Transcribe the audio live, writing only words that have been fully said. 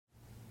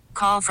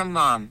call from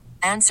mom.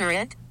 Answer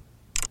it.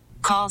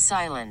 Call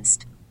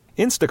silenced.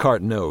 Instacart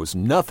knows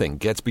nothing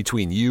gets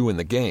between you and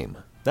the game.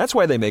 That's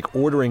why they make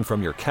ordering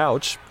from your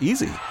couch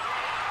easy.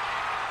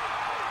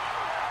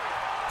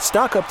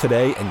 Stock up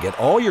today and get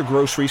all your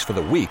groceries for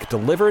the week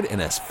delivered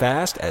in as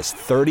fast as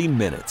 30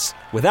 minutes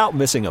without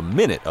missing a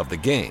minute of the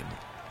game.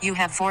 You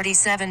have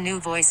 47 new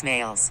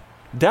voicemails.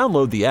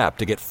 Download the app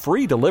to get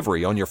free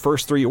delivery on your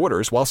first 3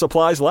 orders while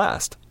supplies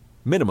last.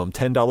 Minimum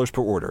 $10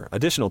 per order.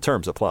 Additional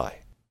terms apply.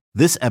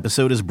 This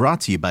episode is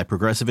brought to you by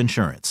Progressive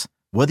Insurance.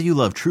 Whether you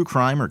love true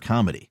crime or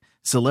comedy,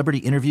 celebrity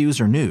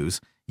interviews or news,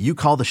 you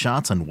call the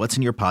shots on what's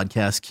in your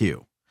podcast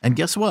queue. And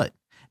guess what?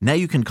 Now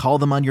you can call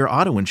them on your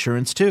auto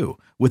insurance too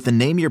with the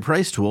Name Your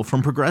Price tool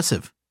from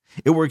Progressive.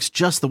 It works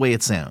just the way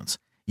it sounds.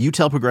 You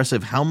tell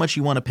Progressive how much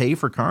you want to pay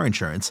for car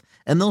insurance,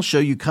 and they'll show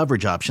you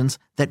coverage options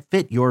that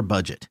fit your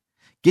budget.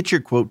 Get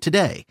your quote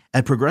today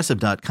at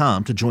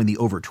Progressive.com to join the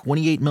over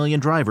 28 million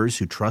drivers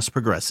who trust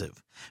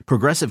Progressive.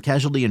 Progressive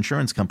Casualty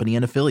Insurance Company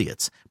and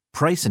Affiliates.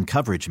 Price and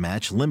coverage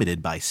match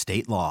limited by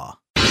state law.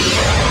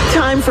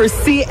 Time for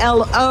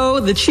CLO,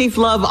 the Chief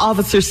Love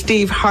Officer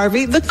Steve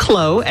Harvey, the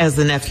CLO, as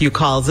the nephew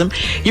calls him.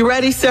 You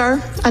ready,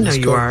 sir? I know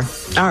you are.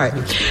 All right.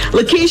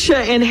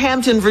 Lakeisha in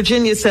Hampton,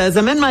 Virginia says,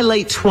 I'm in my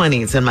late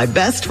 20s and my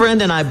best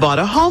friend and I bought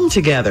a home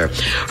together.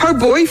 Her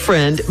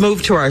boyfriend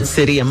moved to our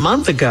city a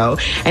month ago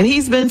and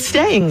he's been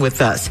staying with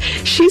us.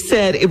 She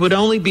said it would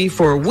only be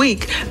for a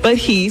week, but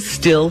he's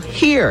still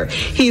here.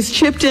 He's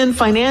chipped in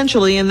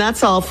financially and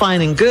that's all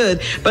fine and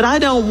good, but I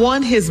don't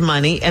want his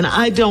money and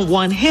I don't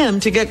want him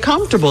to get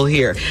comfortable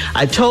here.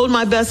 I told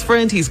my best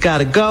friend he's got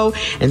to go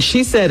and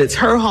she said it's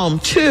her home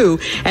too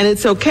and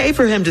it's okay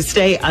for him to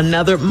stay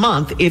another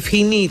month if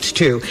he needs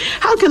to.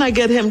 How can I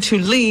get him to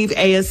leave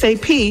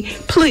ASAP?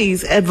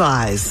 Please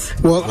advise.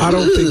 Well, I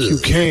don't think you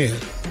can.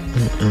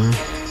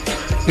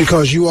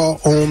 Because you all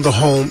own the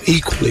home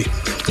equally.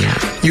 Yeah.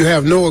 You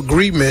have no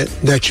agreement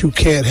that you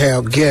can't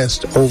have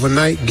guests,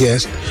 overnight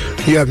guests.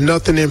 You have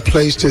nothing in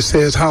place that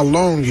says how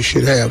long you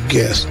should have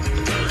guests.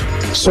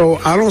 So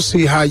I don't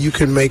see how you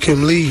can make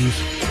him leave.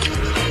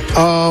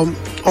 On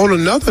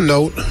another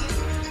note,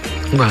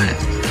 right.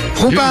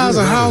 Who buys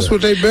a house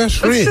with their best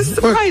friend?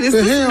 Is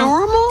this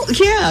normal?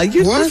 Yeah,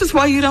 this is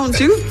why you don't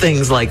do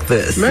things like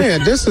this.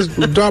 Man, this is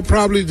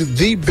probably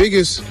the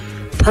biggest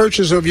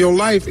purchase of your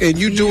life, and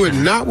you do it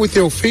not with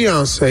your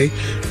fiance,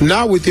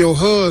 not with your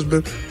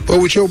husband,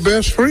 but with your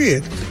best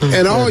friend. Mm-hmm.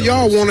 And all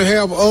y'all want to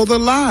have other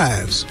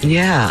lives.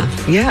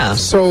 Yeah.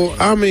 So,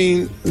 I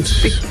mean,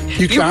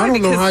 I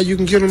don't know how you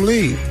can get them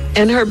leave.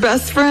 And her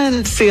best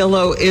friend,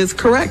 CLO, is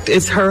correct.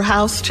 It's her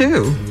house,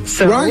 too.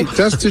 So, right,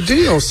 that's the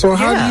deal. So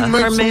how do you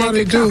make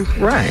somebody do?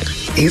 Right.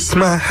 It's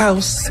my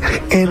house,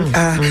 and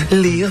I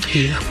live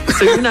here.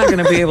 So you're not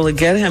going to be able to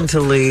get him to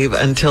leave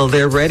until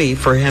they're ready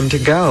for him to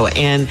go.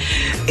 And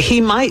he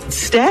might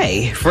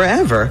stay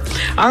forever.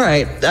 All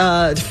right,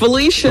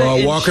 Felicia.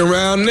 Start walking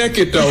around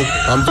naked, though.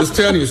 I'm just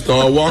telling you,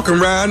 start walking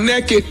around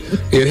naked.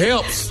 It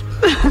helps.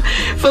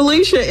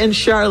 Felicia in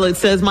Charlotte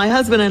says, my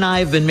husband and I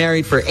have been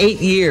married for 8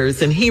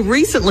 years, and he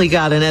recently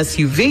got an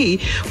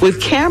SUV with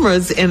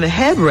cameras in the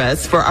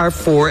headrest for our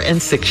 4 and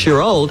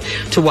 6-year-old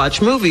to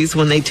watch movies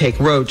when they take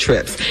road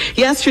trips.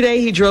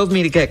 Yesterday, he drove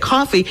me to get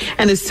coffee,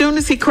 and as soon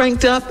as he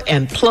cranked up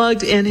and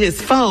plugged in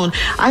his phone,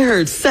 I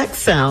heard sex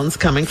sounds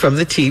coming from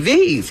the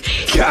TVs.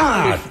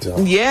 God!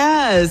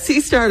 Yes,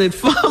 he started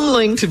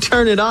fumbling to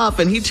turn it off,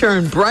 and he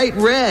turned bright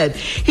red.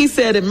 He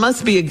said it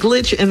must be a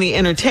glitch in the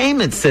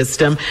entertainment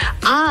system.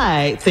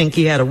 I think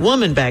he had a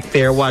woman back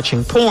there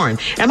watching porn.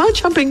 Am I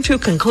jumping to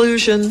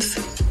conclusions?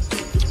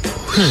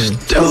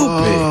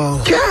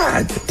 Stupid.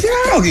 God,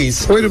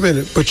 doggies. Wait a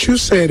minute, but you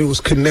said it was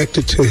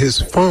connected to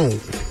his phone.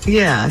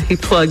 Yeah, he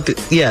plugged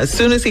it. Yeah, as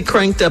soon as he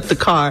cranked up the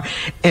car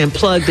and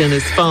plugged in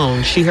his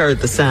phone, she heard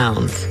the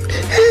sounds.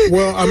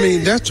 Well, I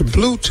mean, that's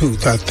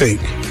Bluetooth, I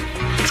think.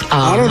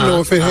 I don't know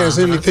if it has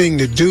anything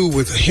to do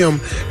with him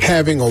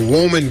having a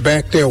woman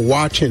back there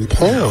watching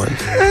porn.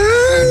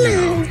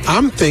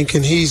 I'm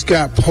thinking he's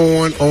got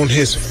porn on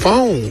his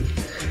phone,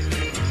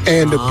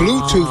 and the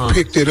Bluetooth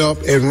picked it up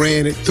and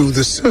ran it through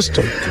the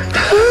system.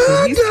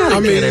 I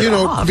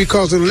mean,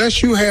 because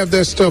unless you have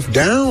that stuff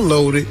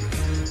downloaded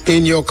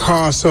in your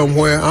car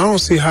somewhere, I don't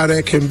see how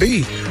that can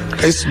be.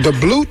 It's the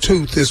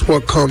Bluetooth is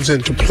what comes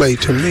into play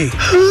to me.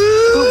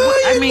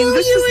 I mean,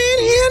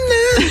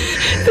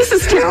 this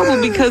is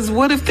terrible because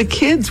what if the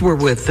kids were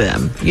with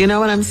them? You know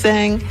what I'm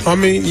saying? I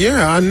mean,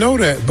 yeah, I know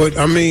that, but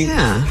I mean,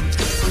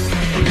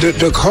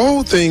 the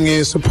whole thing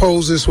is,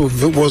 suppose this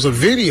was a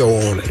video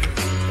on it.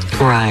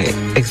 Right,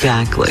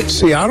 exactly.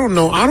 See, I don't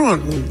know.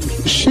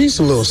 She's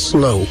a little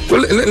slow.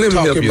 Well, let me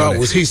help you about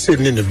was he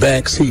sitting in the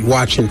back seat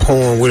watching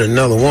porn with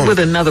another woman? With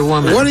another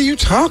woman. What are you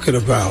talking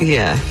about?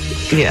 Yeah.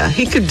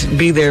 He could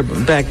be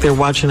back there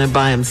watching it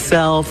by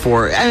himself,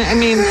 or I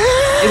mean,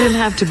 it didn't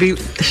have to be.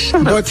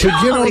 But to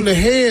get on the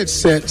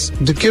headsets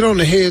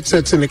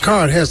in the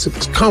car, it has to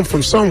come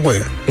from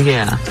somewhere.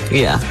 Yeah.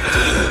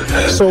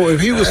 So if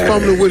he was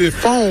fumbling with his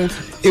phone,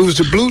 it was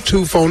the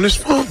Bluetooth on his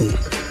phone.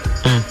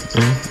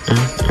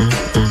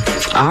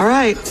 All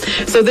right.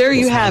 So there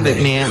you have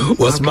it, man.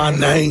 What's my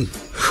name?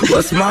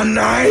 What's my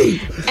name?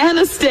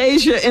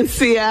 Anastasia in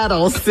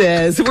Seattle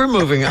says, we're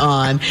moving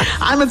on.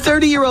 I'm a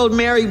 30-year-old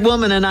married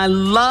woman and I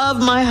love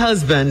my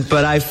husband,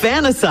 but I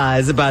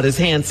fantasize about his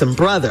handsome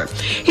brother.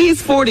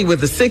 He's 40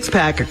 with a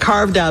six-pack, a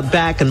carved-out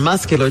back, and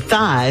muscular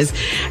thighs.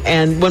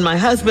 And when my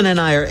husband and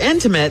I are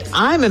intimate,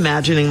 I'm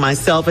imagining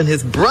myself in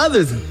his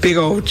brother's big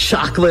old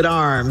chocolate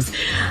arms.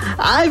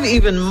 I've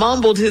even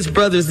mumbled his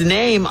brother's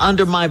name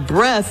under my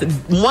breath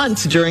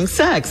once during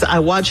sex. I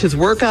watch his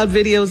workout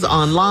videos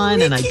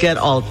online and I get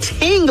all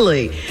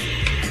tingly.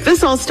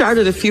 This all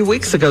started a few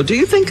weeks ago. Do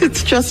you think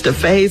it's just a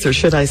phase or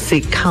should I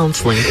seek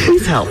counseling?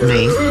 Please help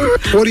me.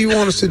 What do you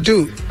want us to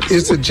do?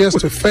 Is it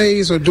just a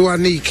phase or do I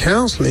need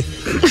counseling?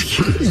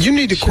 You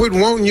need to quit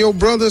wanting your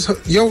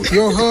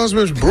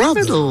husband's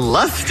brother.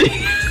 Lusty.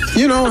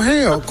 You know,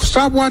 hell,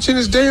 stop watching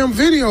his damn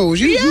videos.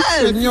 You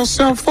setting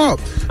yourself up.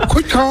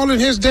 Quit calling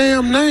his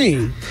damn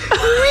name.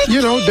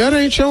 You know, that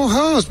ain't your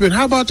husband.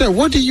 How about that?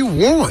 What do you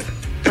want?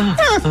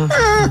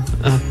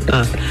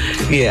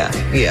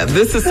 Yeah.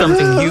 This is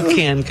something you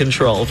can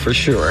control for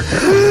sure.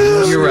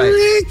 You're right.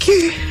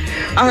 Ricky.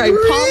 All right,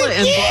 Paula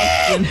in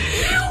Boston.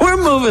 We're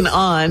moving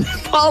on.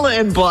 Paula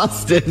in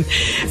Boston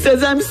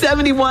says, I'm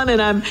 71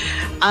 and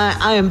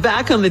I am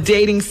back on the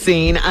dating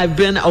scene. I've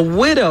been a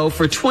widow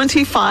for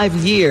 25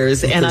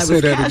 years. And I was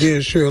say that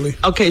again, Shirley.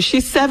 Okay,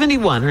 she's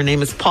 71. Her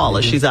name is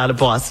Paula. She's out of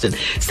Boston.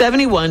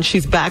 71.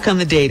 She's back on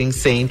the dating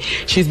scene.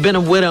 She's been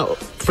a widow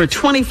for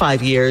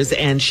 25 years,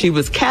 and she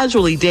was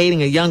casually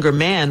dating a younger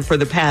man for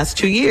the past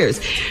 2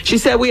 years. She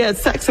said we had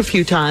sex a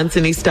few times,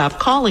 and he stopped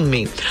calling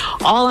me.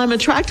 All I'm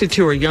attracted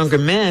to are younger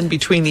men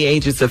between the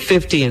ages of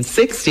 50 and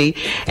 60,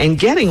 and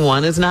getting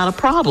one is not a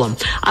problem.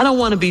 I don't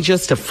want to be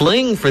just a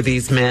fling for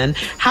these men.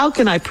 How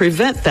can I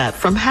prevent that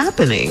from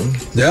happening?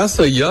 That's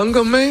a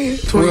younger man,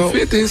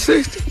 50 and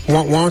 60.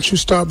 Why don't you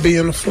stop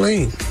being a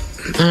fling?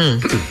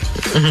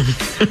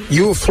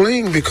 You a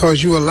fling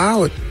because you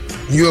allow it.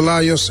 You allow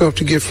yourself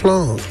to get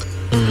flung.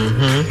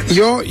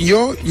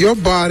 Mm-hmm. Your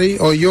body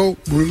or your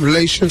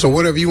relations or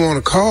whatever you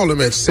want to call them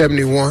at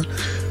 71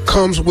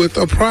 comes with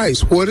a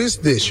price. What is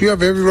this? You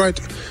have every right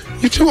to,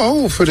 you're too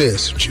old for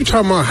this. What you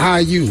talking about? How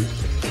you?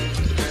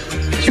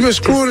 You've been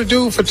screwing a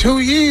dude for 2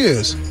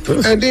 years,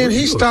 and then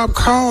he stopped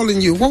calling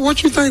you.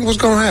 What you think was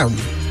gonna happen?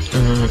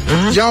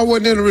 Mm-hmm. Y'all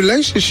wasn't in a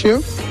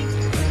relationship.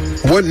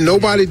 Wasn't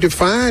nobody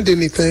defined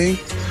anything.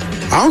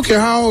 I don't care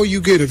how old you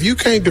get. If you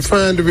can't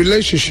define the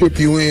relationship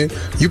you in,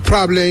 you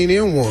probably ain't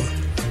in one.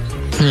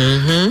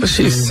 Mm-hmm.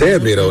 She's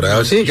 70 though.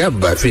 Now she ain't got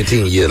about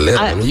 15 years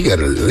left. I mean, you got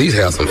to at least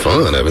have some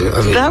fun. I mean,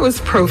 that was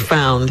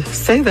profound.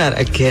 Say that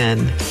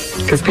again,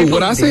 because people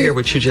what I said, hear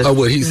what you just. Oh,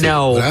 what he said.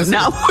 No,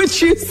 not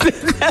what you said.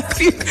 That's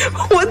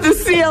what the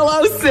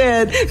CLO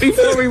said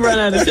before we run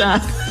out of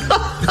time.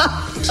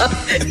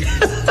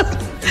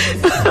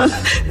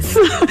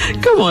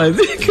 Come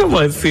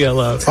on,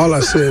 CLO. All I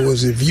said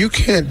was if you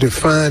can't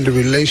define the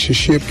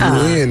relationship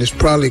you're in, it's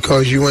probably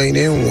because you ain't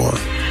in one.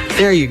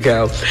 There you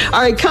go.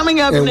 All right, coming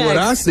up and next. What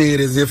I said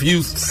is if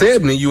you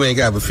 70, you ain't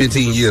got but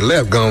 15 years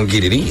left, go and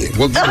get it in.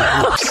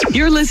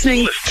 You're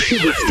listening to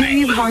the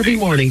Steve Harvey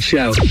Morning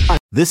Show.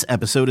 This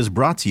episode is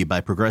brought to you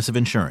by Progressive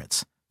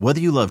Insurance.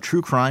 Whether you love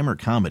true crime or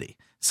comedy,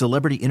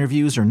 celebrity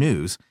interviews or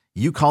news,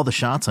 you call the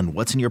shots on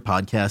what's in your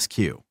podcast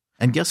queue.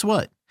 And guess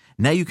what?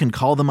 Now you can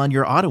call them on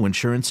your auto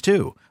insurance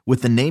too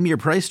with the Name Your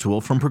Price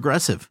tool from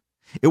Progressive.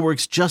 It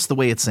works just the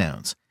way it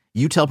sounds.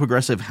 You tell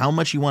Progressive how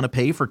much you want to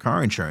pay for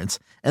car insurance,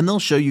 and they'll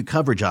show you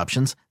coverage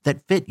options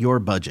that fit your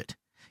budget.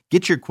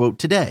 Get your quote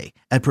today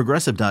at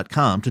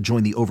Progressive.com to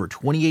join the over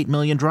 28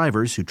 million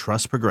drivers who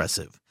trust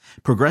Progressive.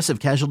 Progressive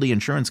Casualty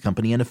Insurance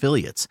Company and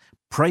Affiliates.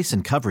 Price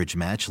and coverage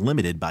match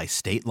limited by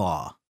state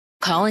law.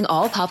 Calling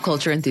all pop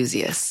culture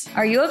enthusiasts.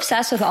 Are you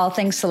obsessed with all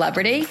things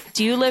celebrity?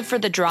 Do you live for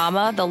the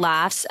drama, the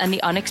laughs, and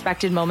the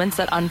unexpected moments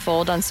that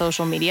unfold on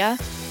social media?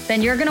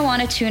 Then you're going to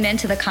want to tune in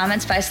to the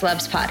Comments by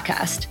Celebs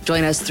podcast.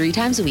 Join us 3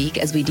 times a week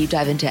as we deep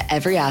dive into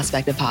every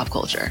aspect of pop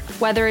culture.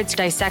 Whether it's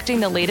dissecting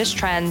the latest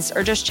trends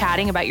or just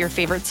chatting about your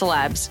favorite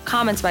celebs,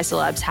 Comments by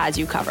Celebs has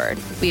you covered.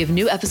 We have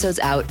new episodes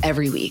out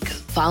every week.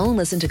 Follow and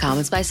listen to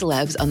Comments by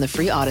Celebs on the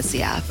free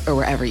Odyssey app or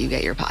wherever you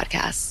get your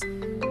podcasts.